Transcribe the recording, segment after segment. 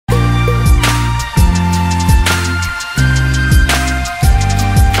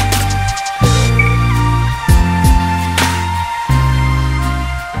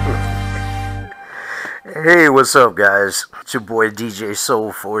what's up, guys? It's your boy DJ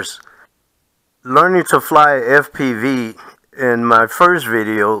Soul Force. Learning to fly FPV. In my first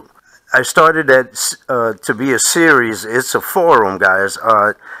video, I started that to be a series. It's a forum, guys,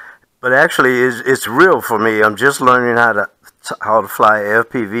 but actually it's real for me. I'm just learning how to fly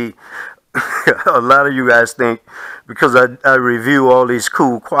FPV. A lot of you guys think because I review all these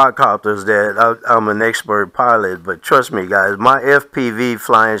cool quadcopters that I'm an expert pilot, but trust me, guys, my FPV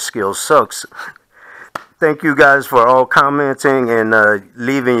flying skill sucks. Thank you guys for all commenting and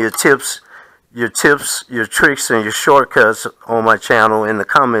leaving your tips, your tricks, and your shortcuts on my channel in the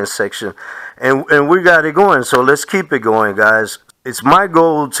comments section. And we got it going, so let's keep it going, guys. It's my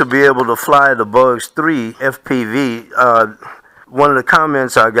goal to be able to fly the Bugs 3 FPV. One of the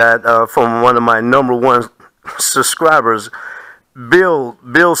comments I got from one of my #1 subscribers, Bill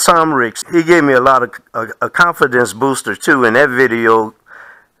Somrix, he gave me a lot of a confidence booster too. In that video,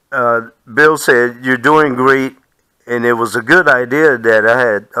 Bill said, "You're doing great," and it was a good idea that I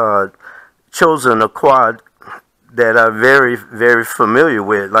had chosen a quad that I'm very, very familiar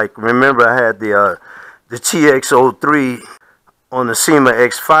with. Like, remember, I had the TX03 on the SEMA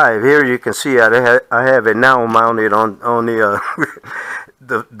X5. Here you can see I have it now mounted on the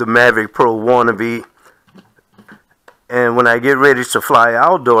the Mavic Pro wannabe. And when I get ready to fly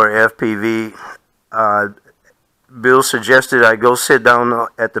outdoor FPV, Bill suggested I go sit down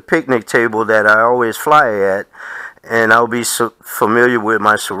at the picnic table that I always fly at, and I'll be so familiar with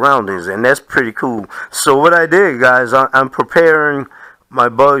my surroundings, and that's pretty cool. So what I did, guys, I'm preparing my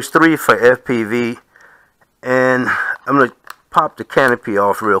Bugs 3 for FPV, and I'm going to pop the canopy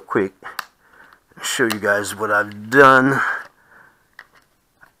off real quick, show you guys what I've done.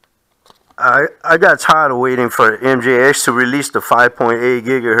 I got tired of waiting for MJX to release the 5.8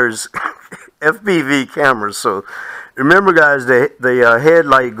 gigahertz FPV camera. So remember, guys, the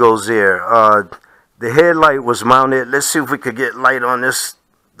headlight goes there. The headlight was mounted. Let's see if we could get light on this.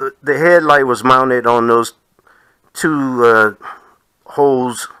 The headlight was mounted on those two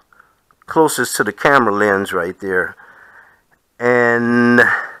holes closest to the camera lens right there. And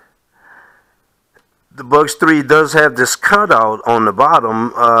the Bugs 3 does have this cutout on the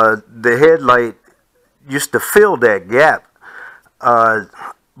bottom. The headlight used to fill that gap.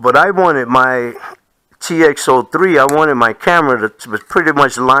 But I wanted my TX03, I wanted my camera to be pretty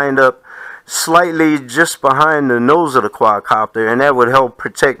much lined up slightly just behind the nose of the quadcopter, and that would help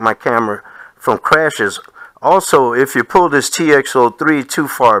protect my camera from crashes. Also, if you pull this TX03 too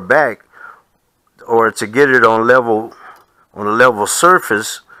far back, or to get it on a level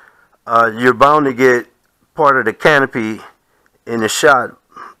surface, you're bound to get part of the canopy in the shot.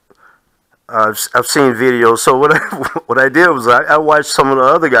 I've seen videos. So what I did was I watched some of the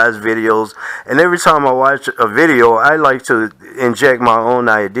other guys' videos, and every time I watch a video, I like to inject my own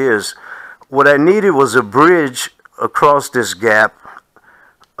ideas. What I needed was a bridge across this gap,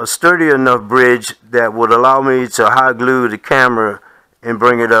 a sturdy enough bridge that would allow me to hot glue the camera and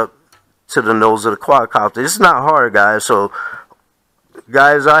bring it up to the nose of the quadcopter. It's not hard, guys. So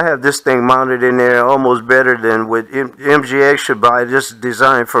guys, I have this thing mounted in there almost better than what MGX should buy. Just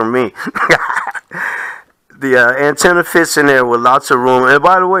designed for me. The antenna fits in there with lots of room. And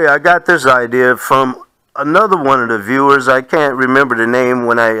by the way, I got this idea from another one of the viewers. I can't remember the name.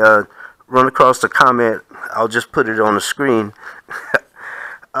 When I run across the comment, I'll just put it on the screen.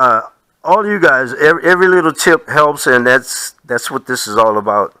 All you guys, every little tip helps, and that's what this is all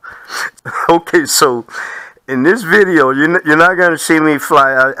about. Okay, so in this video, you're not going to see me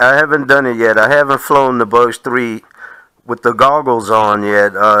fly. I haven't done it yet. I haven't flown the Bugs 3 with the goggles on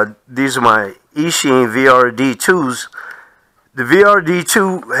yet. These are my Eachine VR D2s. The VR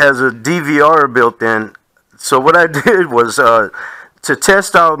D2 has a DVR built in. So what I did was to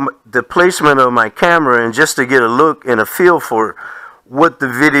test out the placement of my camera and just to get a look and a feel for what the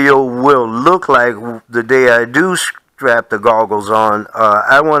video will look like the day I do strap the goggles on.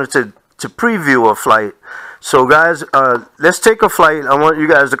 I wanted to preview a flight. So guys, let's take a flight. I want you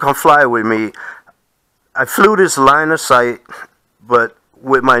guys to come fly with me. I flew this line of sight, but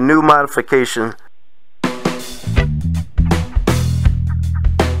with my new modification.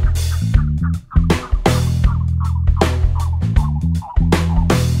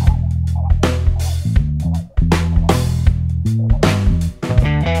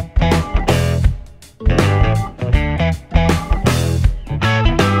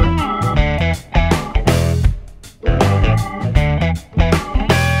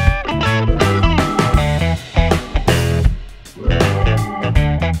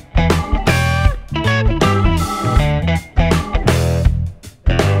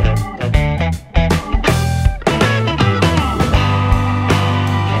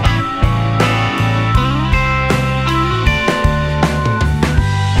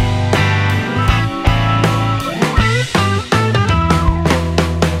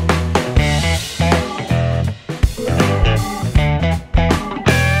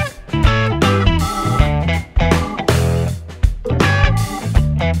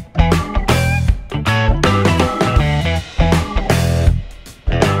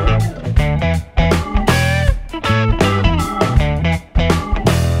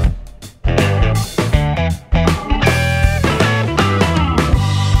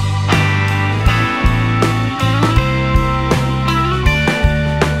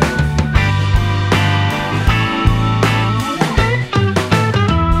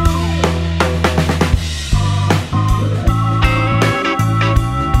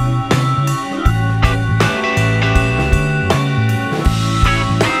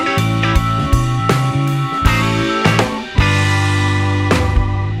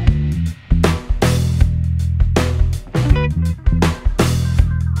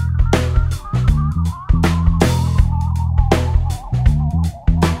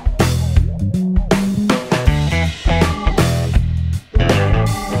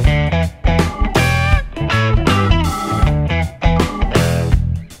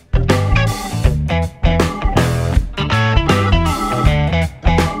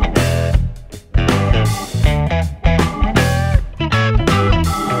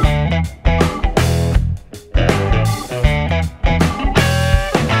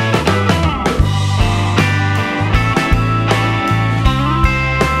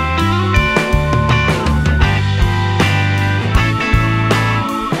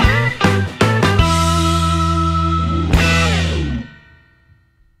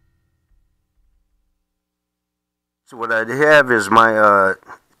 So what I have is my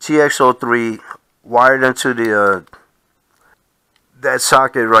TX03 wired into the that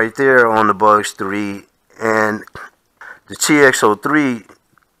socket right there on the Bugs 3, and the TX03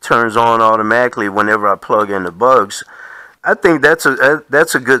 turns on automatically whenever I plug in the Bugs. I think that's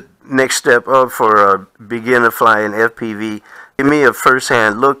a good next step up for a beginner flying FPV. Give me a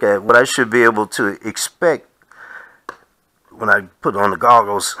first-hand look at what I should be able to expect when I put on the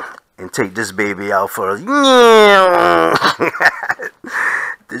goggles and take this baby out for a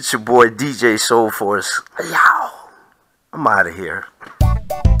This your boy DJ Soul Force. Yow. I'm out of here.